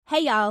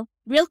Hey y'all,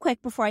 real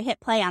quick before I hit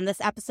play on this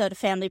episode of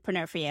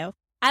Familypreneur for you,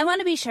 I want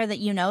to be sure that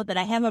you know that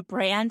I have a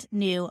brand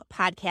new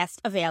podcast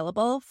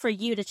available for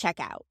you to check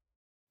out.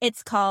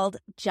 It's called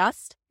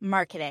Just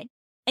Marketing,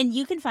 and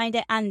you can find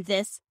it on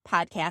this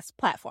podcast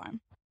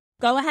platform.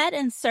 Go ahead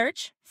and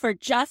search for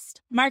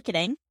Just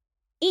Marketing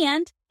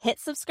and hit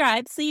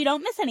subscribe so you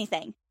don't miss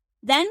anything.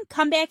 Then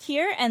come back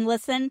here and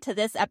listen to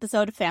this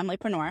episode of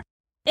Familypreneur.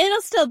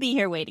 It'll still be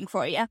here waiting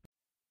for you.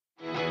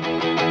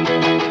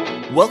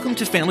 Welcome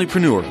to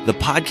Familypreneur, the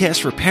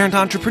podcast for parent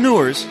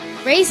entrepreneurs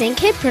raising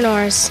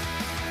kidpreneurs.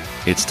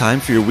 It's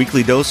time for your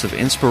weekly dose of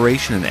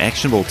inspiration and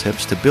actionable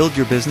tips to build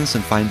your business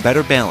and find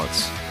better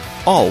balance,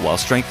 all while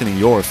strengthening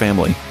your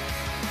family.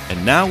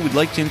 And now we'd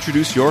like to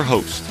introduce your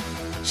host.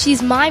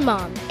 She's my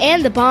mom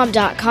and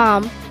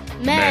thebomb.com,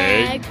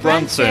 Meg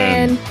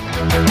Brunson.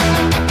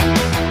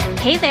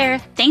 Hey there,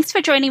 thanks for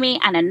joining me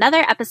on another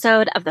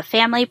episode of the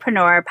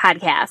Familypreneur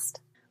podcast.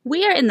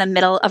 We are in the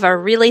middle of a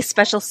really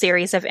special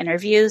series of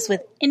interviews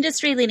with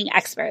industry-leading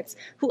experts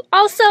who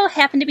also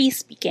happen to be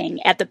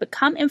speaking at the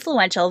Become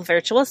Influential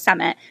Virtual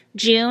Summit,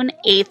 June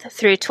 8th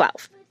through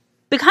 12th.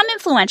 Become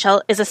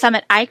Influential is a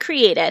summit I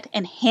created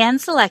and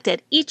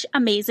hand-selected each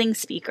amazing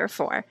speaker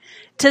for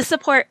to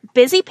support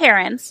busy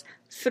parents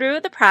through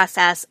the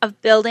process of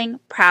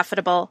building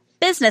profitable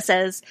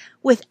businesses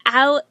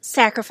without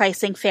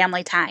sacrificing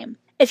family time.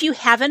 If you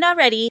haven't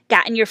already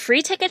gotten your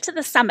free ticket to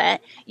the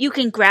summit, you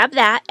can grab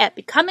that at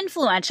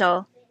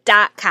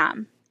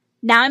becomeinfluential.com.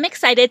 Now I'm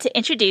excited to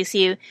introduce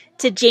you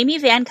to Jamie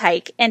Van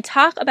Kuyk and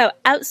talk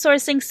about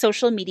outsourcing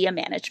social media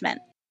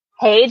management.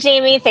 Hey,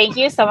 Jamie, thank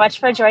you so much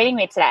for joining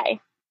me today.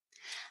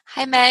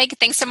 Hi, Meg.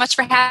 Thanks so much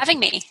for having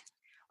me.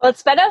 Well,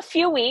 it's been a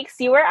few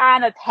weeks. You were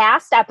on a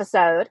past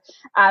episode,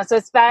 so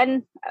it's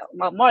been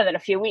more than a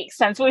few weeks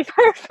since we've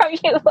heard from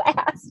you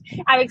last.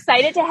 I'm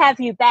excited to have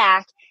you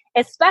back,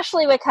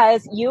 especially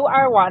because you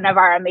are one of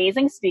our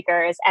amazing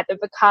speakers at the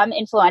Become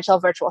Influential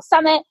Virtual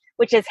Summit,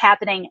 which is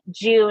happening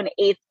June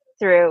 8th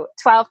through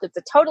 12th. It's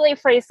a totally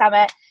free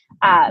summit.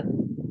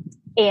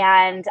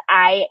 And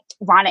I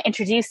want to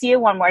introduce you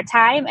one more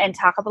time and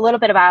talk a little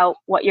bit about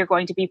what you're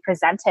going to be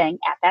presenting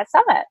at that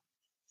summit.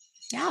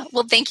 Yeah,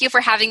 well, thank you for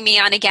having me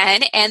on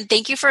again, and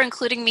thank you for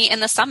including me in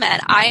the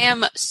summit. I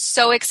am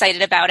so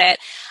excited about it.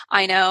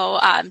 I know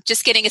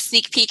just getting a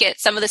sneak peek at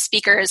some of the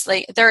speakers,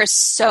 there is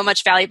so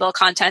much valuable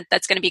content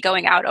that's going to be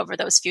going out over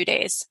those few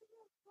days.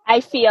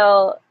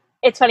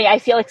 It's funny, I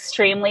feel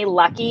extremely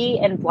lucky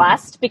and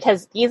blessed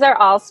because these are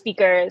all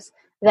speakers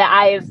that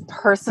I've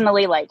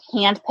personally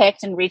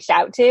handpicked and reached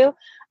out to,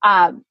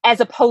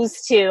 as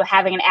opposed to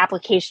having an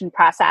application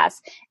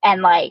process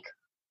and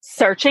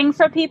searching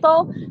for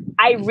people.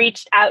 I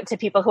reached out to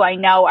people who I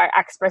know are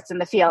experts in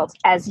the field,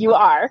 as you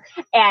are,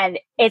 and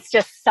it's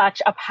just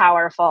such a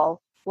powerful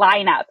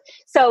lineup.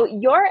 So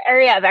your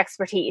area of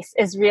expertise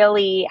is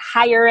really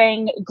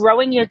hiring,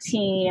 growing your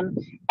team,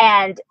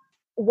 and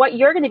what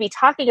you're going to be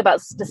talking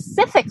about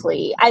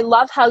specifically. I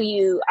love how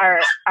you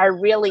are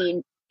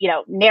really,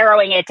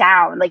 narrowing it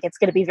down. It's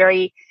going to be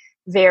very,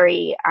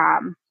 very,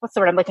 what's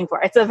the word I'm looking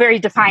for? It's a very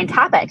defined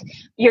topic.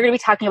 You're going to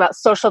be talking about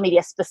social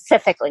media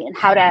specifically and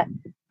how to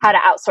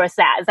outsource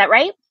that. Is that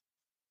right?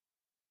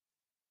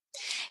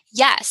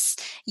 Yes.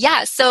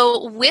 Yeah.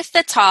 So with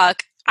the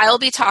talk, I'll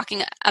be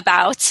talking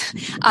about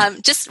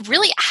just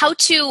really how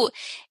to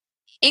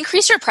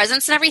increase your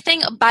presence and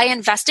everything by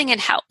investing in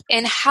help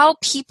and how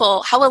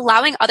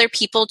allowing other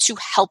people to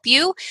help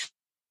you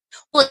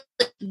will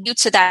get you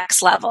to that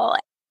next level,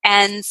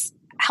 and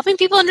helping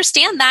people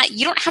understand that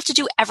you don't have to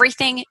do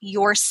everything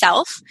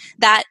yourself,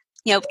 that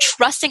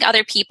trusting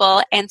other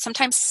people and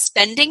sometimes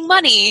spending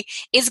money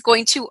is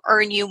going to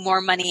earn you more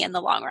money in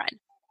the long run.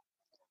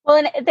 Well,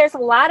 and there's a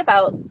lot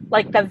about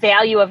the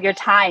value of your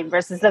time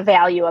versus the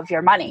value of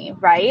your money,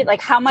 right?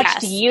 How much Yes.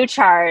 do you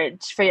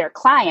charge for your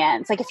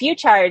clients? If you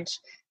charge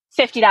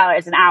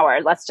 $50 an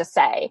hour, let's just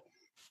say,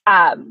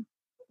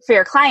 for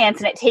your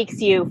clients, and it takes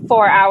you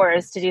 4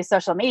 hours to do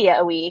social media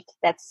a week,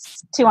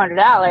 that's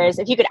 $200.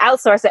 If you could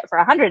outsource it for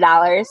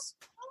 $100,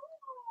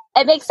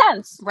 it makes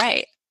sense.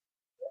 Right.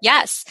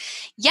 Yes.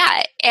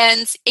 Yeah.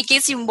 And it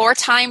gives you more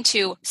time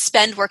to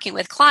spend working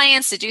with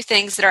clients, to do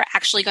things that are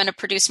actually going to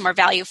produce more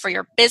value for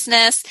your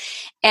business.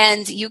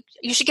 And you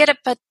should get a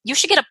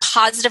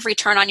positive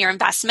return on your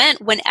investment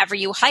whenever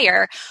you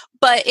hire.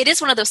 But it is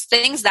one of those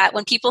things that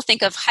when people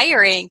think of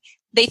hiring,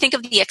 they think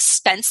of the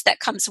expense that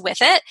comes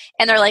with it.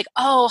 And they're like,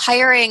 oh,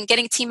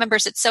 getting team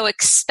members, it's so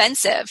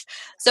expensive.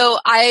 So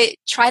I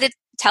try to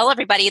tell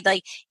everybody,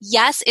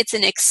 yes, it's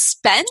an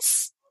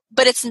expense,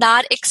 but it's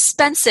not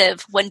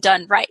expensive when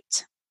done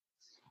right.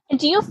 And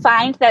do you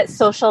find that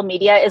social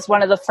media is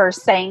one of the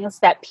first things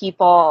that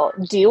people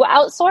do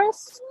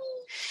outsource?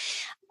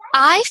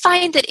 I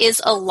find it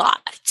is a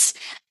lot.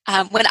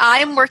 When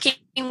I'm working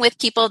with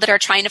people that are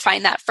trying to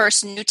find that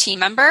first new team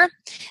member,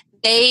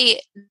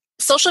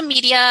 social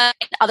media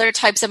and other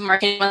types of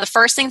marketing, one of the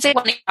first things they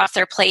want to get off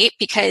their plate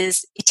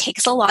because it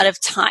takes a lot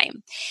of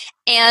time.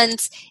 And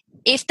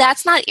if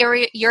that's not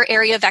your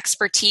area of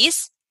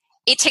expertise,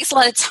 it takes a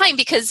lot of time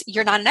because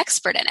you're not an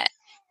expert in it.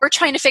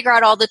 trying to figure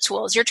out all the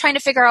tools. You're trying to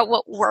figure out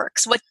what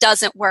works, what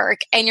doesn't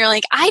work. And you're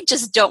like, I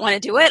just don't want to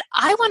do it.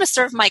 I want to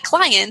serve my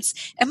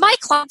clients, and my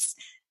clients,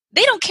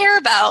 they don't care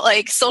about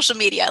like social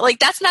media. Like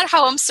that's not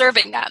how I'm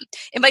serving them.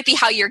 It might be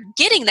how you're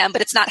getting them,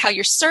 but it's not how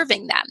you're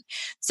serving them.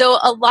 So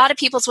a lot of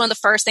people, it's one of the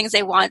first things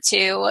they want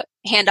to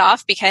hand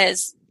off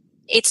because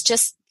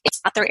it's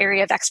not their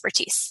area of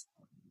expertise.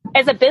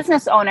 As a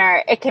business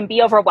owner, it can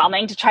be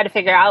overwhelming to try to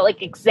figure out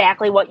like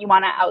exactly what you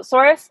want to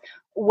outsource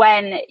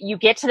when you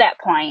get to that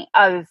point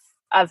of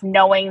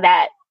knowing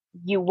that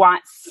you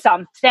want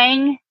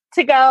something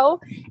to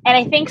go. And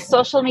I think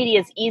social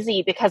media is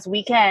easy because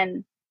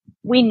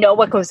we know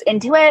what goes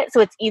into it.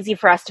 So it's easy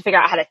for us to figure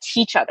out how to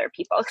teach other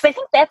people. Because I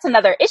think that's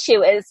another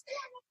issue is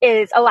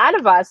a lot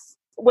of us,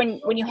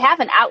 when you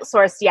haven't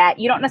outsourced yet,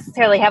 you don't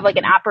necessarily have like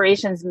an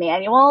operations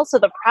manual. So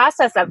the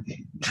process of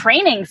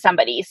training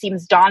somebody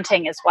seems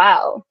daunting as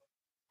well.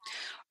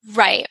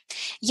 Right.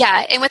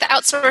 Yeah. And with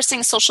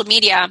outsourcing social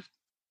media,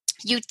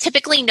 you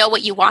typically know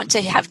what you want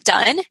to have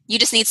done. You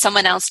just need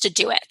someone else to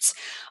do it.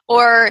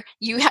 Or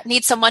you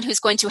need someone who's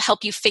going to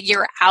help you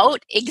figure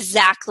out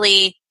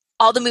exactly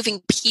all the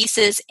moving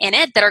pieces in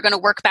it that are going to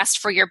work best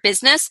for your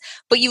business,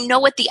 but you know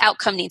what the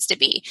outcome needs to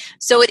be.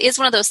 So it is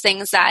one of those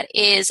things that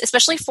is,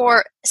 especially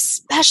for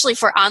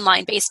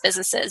online-based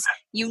businesses,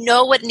 you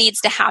know what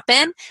needs to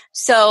happen.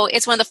 So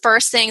it's one of the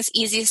first things,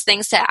 easiest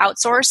things to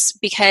outsource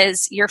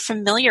because you're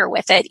familiar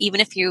with it,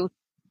 even if you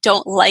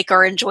don't like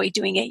or enjoy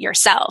doing it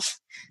yourself.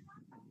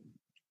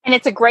 And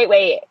it's a great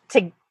way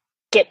to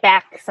get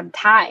back some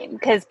time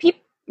because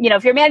people,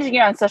 if you're managing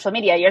your own social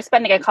media, you're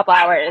spending a couple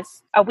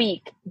hours a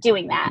week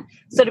doing that.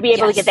 So to be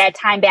able to get that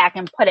time back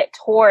and put it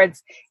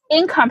towards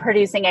income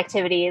producing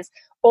activities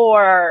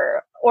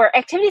or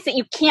activities that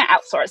you can't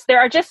outsource. There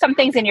are just some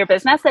things in your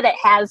business that it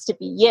has to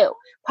be you.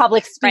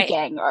 Public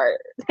speaking or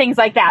things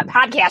like that,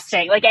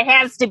 podcasting, like it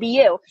has to be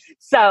you.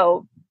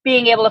 So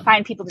being able to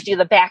find people to do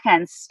the back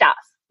end stuff.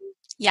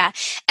 Yeah.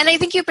 And I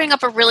think you bring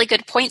up a really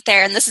good point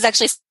there. And this is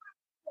actually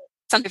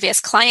some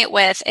previous client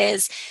with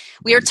is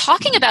we were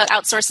talking about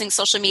outsourcing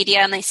social media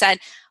and they said,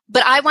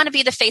 but I want to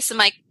be the face of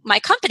my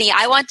company.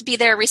 I want to be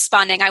there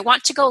responding. I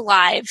want to go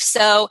live.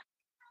 So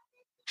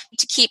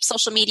to keep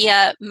social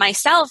media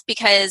myself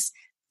because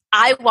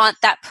I want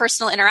that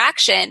personal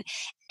interaction.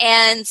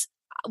 And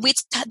we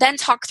then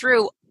talk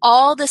through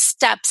all the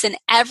steps and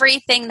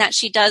everything that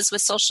she does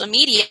with social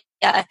media.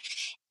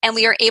 And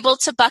we are able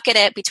to bucket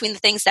it between the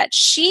things that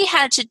she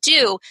had to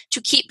do to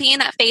keep being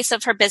that face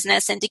of her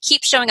business and to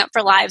keep showing up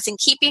for lives and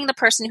keep being the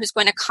person who's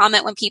going to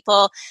comment when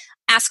people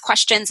ask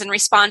questions and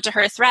respond to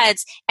her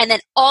threads. And then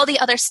all the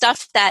other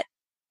stuff that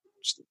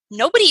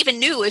nobody even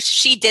knew if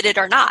she did it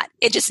or not.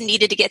 It just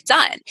needed to get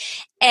done.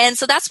 And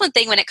so that's one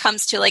thing when it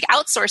comes to like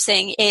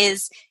outsourcing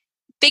is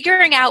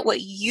figuring out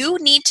what you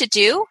need to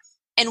do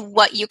and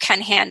what you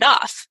can hand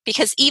off.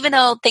 Because even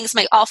though things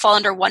might all fall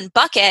under one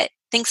bucket,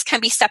 things can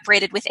be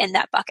separated within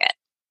that bucket.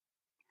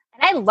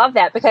 And I love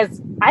that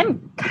because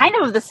I'm kind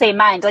of the same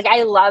mind. Like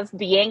I love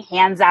being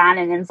hands-on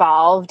and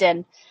involved.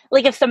 And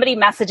like if somebody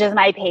messages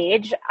my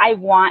page, I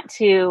want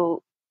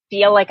to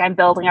feel like I'm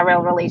building a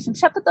real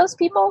relationship with those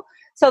people.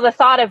 So the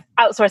thought of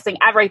outsourcing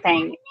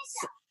everything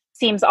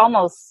seems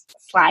almost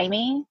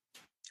slimy,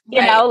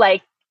 you know,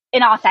 like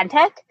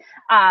inauthentic.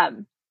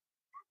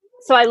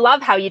 So I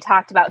love how you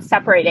talked about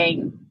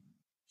separating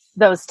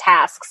those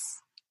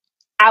tasks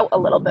out a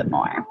little bit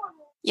more.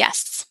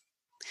 Yes.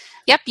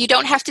 Yep. You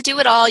don't have to do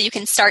it all. You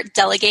can start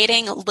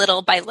delegating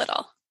little by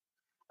little.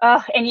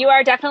 Oh, and you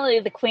are definitely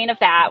the queen of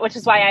that, which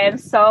is why I am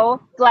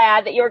so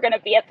glad that you're going to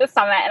be at the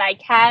summit and I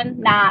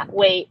cannot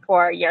wait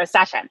for your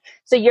session.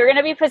 So you're going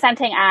to be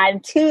presenting on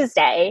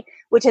Tuesday,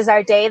 which is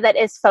our day that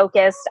is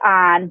focused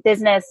on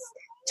business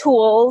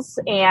tools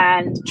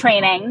and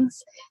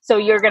trainings. So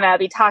you're going to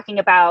be talking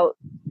about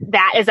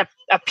that as a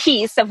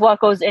piece of what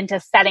goes into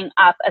setting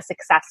up a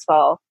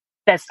successful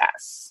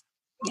business.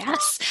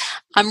 Yes,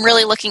 I'm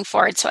really looking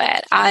forward to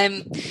it.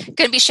 I'm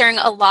going to be sharing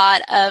a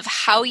lot of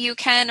how you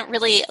can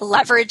really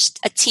leverage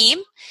a team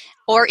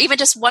or even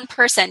just one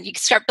person. You can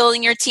start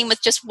building your team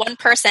with just one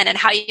person and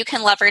how you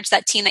can leverage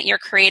that team that you're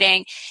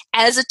creating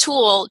as a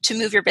tool to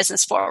move your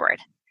business forward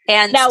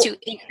and to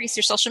increase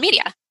your social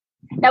media.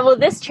 Now,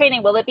 will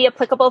it be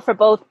applicable for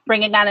both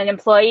bringing on an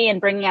employee and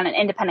bringing on an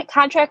independent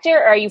contractor,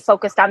 or are you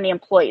focused on the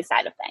employee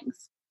side of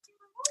things?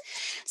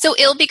 So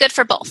it'll be good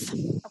for both.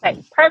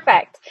 Okay,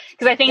 perfect.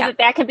 Because I think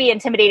that can be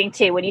intimidating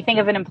too. When you think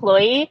of an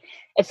employee,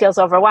 it feels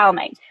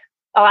overwhelming.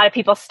 A lot of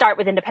people start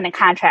with independent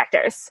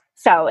contractors.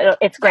 So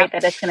it's great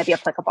that it's going to be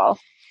applicable.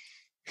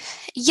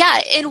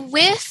 Yeah, and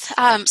with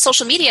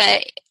social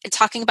media,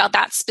 talking about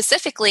that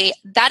specifically,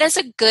 that is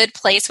a good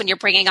place when you're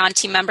bringing on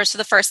team members for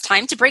the first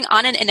time to bring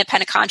on an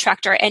independent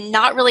contractor and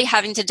not really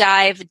having to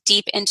dive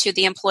deep into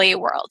the employee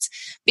world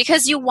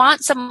because you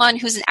want someone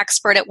who's an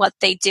expert at what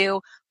they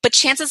do, but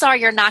chances are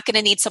you're not going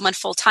to need someone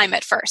full-time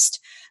at first.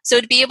 So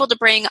to be able to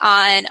bring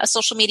on a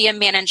social media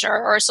manager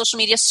or a social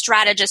media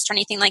strategist or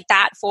anything like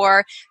that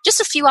for just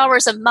a few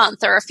hours a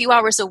month or a few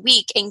hours a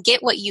week and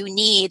get what you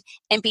need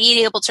and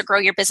being able to grow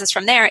your business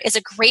from there is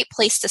a great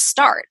place to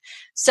start.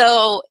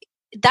 So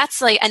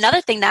that's like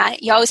another thing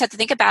that you always have to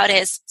think about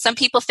is some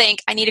people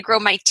think I need to grow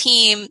my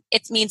team.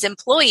 It means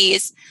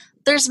employees.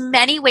 There's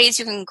many ways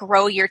you can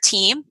grow your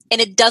team, and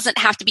it doesn't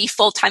have to be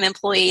full-time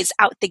employees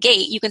out the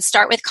gate. You can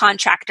start with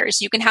contractors.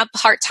 You can have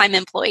part-time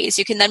employees.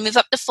 You can then move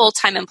up to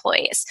full-time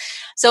employees.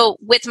 So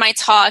with my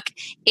talk,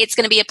 it's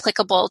going to be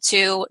applicable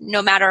to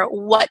no matter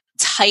what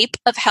type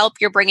of help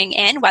you're bringing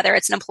in, whether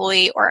it's an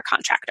employee or a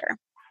contractor.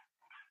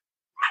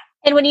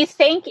 And when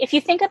if you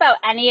think about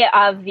any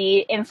of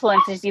the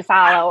influencers you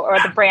follow or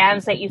the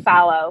brands that you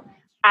follow,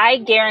 I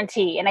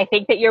guarantee, and I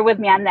think that you're with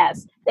me on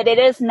this, that it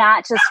is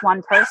not just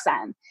one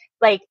person.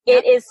 Like,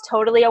 it is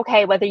totally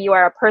okay, whether you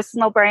are a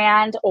personal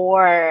brand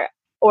or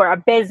a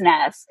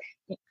business,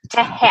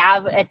 to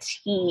have a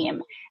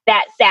team.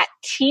 That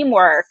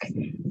teamwork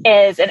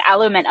is an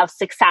element of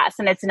success,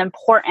 and it's an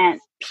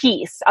important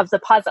piece of the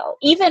puzzle.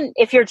 Even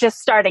if you're just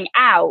starting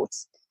out,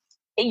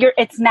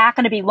 it's not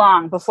going to be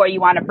long before you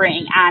want to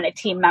bring on a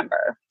team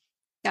member.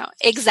 No,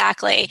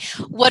 exactly.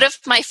 One of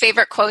my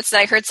favorite quotes that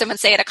I heard someone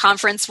say at a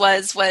conference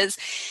was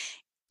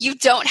you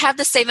don't have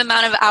the same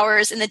amount of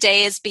hours in the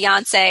day as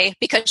Beyonce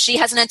because she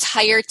has an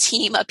entire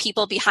team of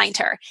people behind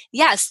her.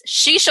 Yes,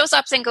 she shows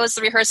up and goes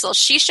to rehearsals.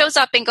 She shows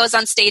up and goes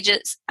on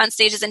stages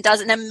and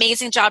does an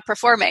amazing job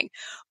performing.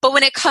 But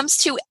when it comes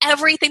to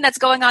everything that's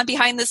going on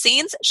behind the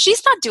scenes,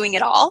 she's not doing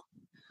it all.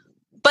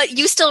 But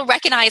you still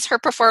recognize her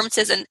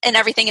performances and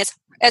everything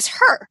as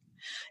her.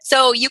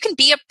 So you can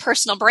be a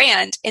personal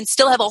brand and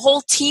still have a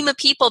whole team of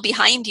people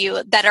behind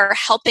you that are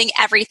helping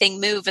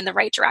everything move in the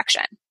right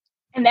direction.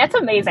 And that's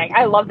amazing.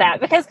 I love that,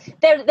 because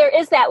there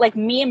is that like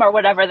meme or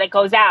whatever that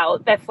goes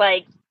out that's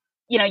like,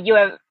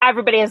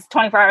 everybody has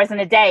 24 hours in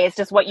a day. It's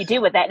just what you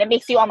do with it. And it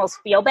makes you almost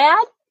feel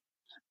bad.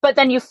 But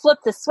then you flip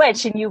the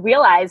switch and you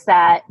realize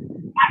that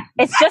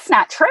it's just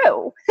not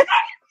true.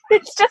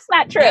 It's just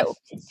not true.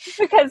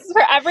 Because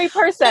for every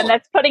person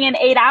that's putting in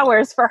 8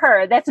 hours for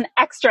her, that's an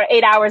extra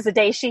 8 hours a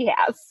day she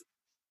has.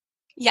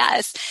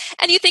 Yes.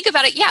 And you think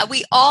about it,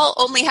 we all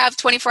only have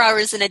 24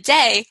 hours in a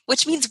day,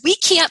 which means we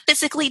can't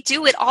physically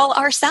do it all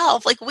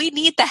ourselves. Like, we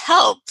need the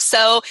help.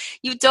 So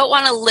you don't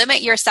want to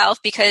limit yourself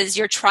because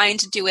you're trying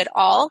to do it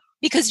all,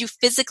 because you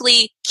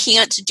physically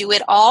can't do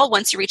it all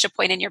once you reach a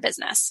point in your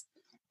business.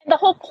 The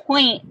whole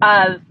point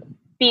of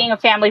being a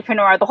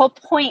familypreneur, the whole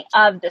point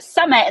of the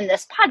summit and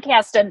this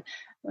podcast and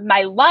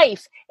my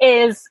life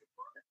is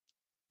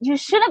you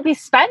shouldn't be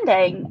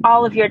spending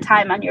all of your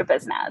time on your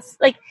business.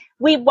 Like,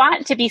 we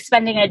want to be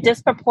spending a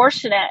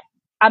disproportionate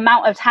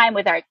amount of time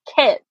with our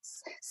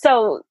kids.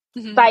 So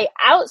by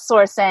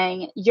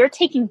outsourcing, you're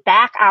taking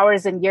back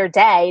hours in your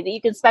day that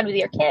you can spend with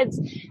your kids.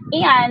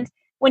 And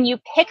when you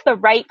pick the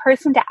right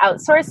person to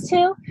outsource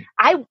to,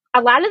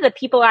 a lot of the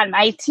people on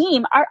my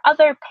team are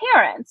other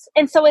parents.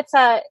 And so it's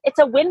a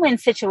win-win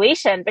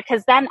situation,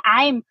 because then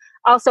I'm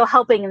also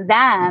helping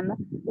them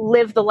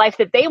live the life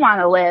that they want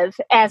to live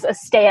as a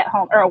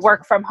stay-at-home or a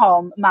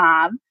work-from-home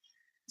mom.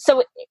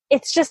 So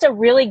it's just a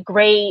really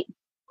great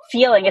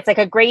feeling. It's like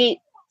a great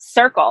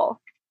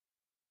circle.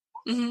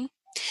 Mm-hmm.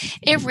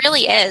 It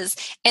really is.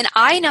 And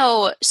I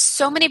know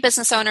so many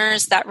business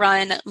owners that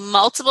run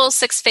multiple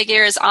 6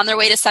 figures on their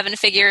way to 7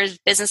 figures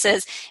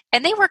businesses,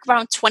 and they work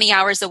around 20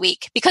 hours a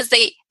week because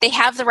they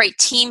have the right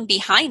team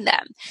behind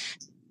them.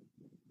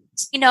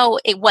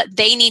 What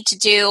they need to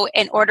do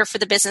in order for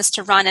the business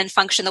to run and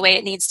function the way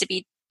it needs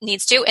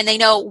to, and they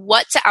know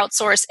what to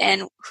outsource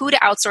and who to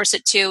outsource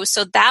it to.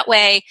 So that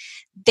way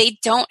they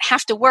don't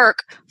have to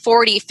work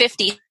 40,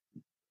 50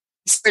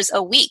 hours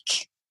a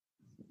week.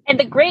 And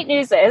the great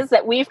news is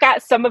that we've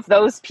got some of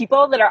those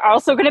people that are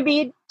also going to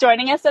be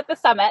joining us at the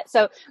summit.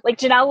 So like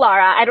Janelle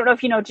Lara, I don't know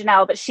if you know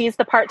Janelle, but she's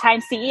the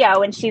part-time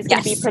CEO, and she's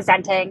going to be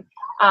presenting.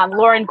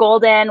 Lauren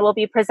Golden will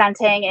be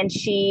presenting, and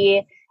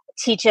she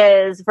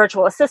teaches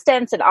virtual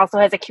assistants and also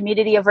has a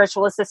community of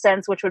virtual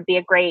assistants, which would be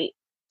a great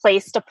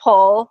place to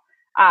pull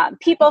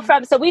people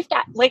from. So we've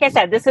got, like I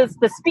said,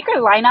 the speaker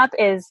lineup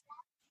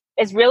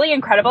is really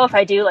incredible, if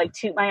I do like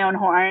toot my own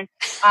horn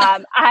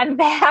on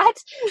that.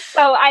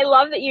 So I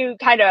love that you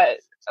kind of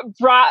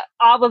brought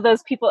all of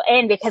those people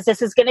in, because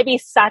this is going to be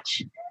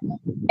such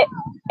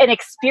an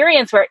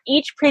experience where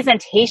each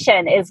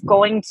presentation is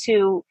going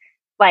to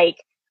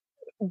like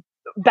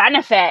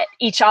benefit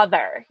each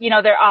other.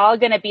 They're all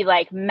going to be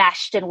like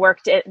meshed and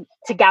worked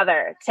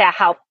together to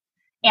help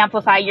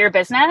amplify your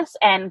business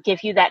and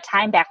give you that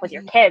time back with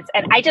your kids.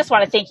 And I just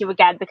want to thank you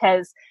again,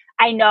 because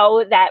I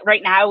know that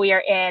right now we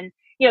are in,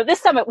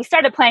 this summit, we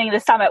started planning the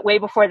summit way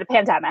before the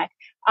pandemic.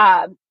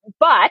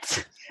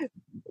 But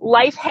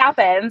life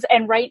happens.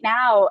 And right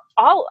now,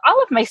 all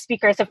of my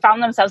speakers have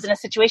found themselves in a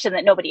situation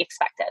that nobody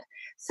expected.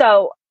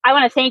 So I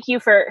want to thank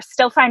you for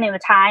still finding the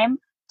time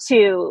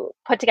to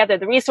put together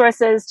the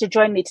resources, to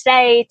join me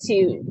today,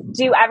 to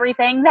do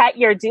everything that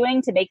you're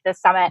doing to make this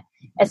summit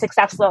as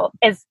successful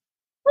as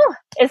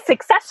as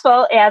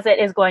successful as it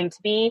is going to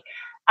be.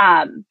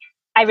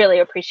 I really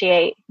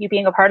appreciate you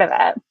being a part of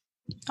it.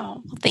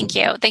 Oh, thank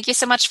you. Thank you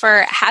so much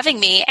for having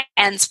me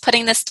and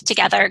putting this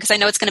together, because I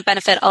know it's going to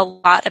benefit a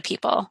lot of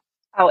people.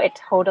 Oh, it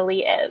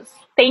totally is.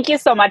 Thank you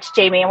so much,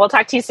 Jamie, and we'll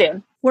talk to you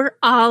soon. We're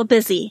all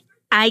busy.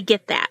 I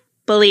get that.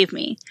 Believe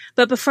me.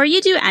 But before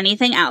you do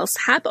anything else,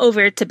 hop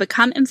over to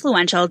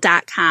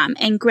becomeinfluential.com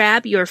and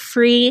grab your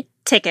free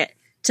ticket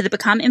to the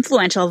Become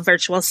Influential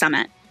Virtual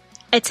Summit.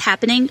 It's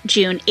happening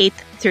June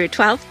 8th through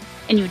 12th,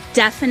 and you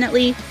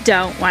definitely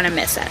don't want to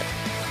miss it.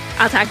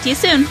 I'll talk to you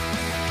soon.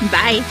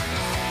 Bye.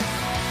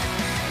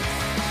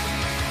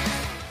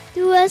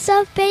 Do us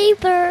a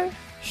favor.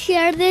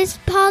 Share this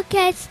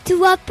podcast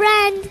to a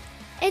friend.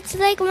 It's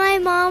like my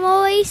mom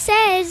always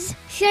says,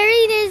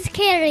 sharing is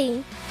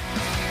caring.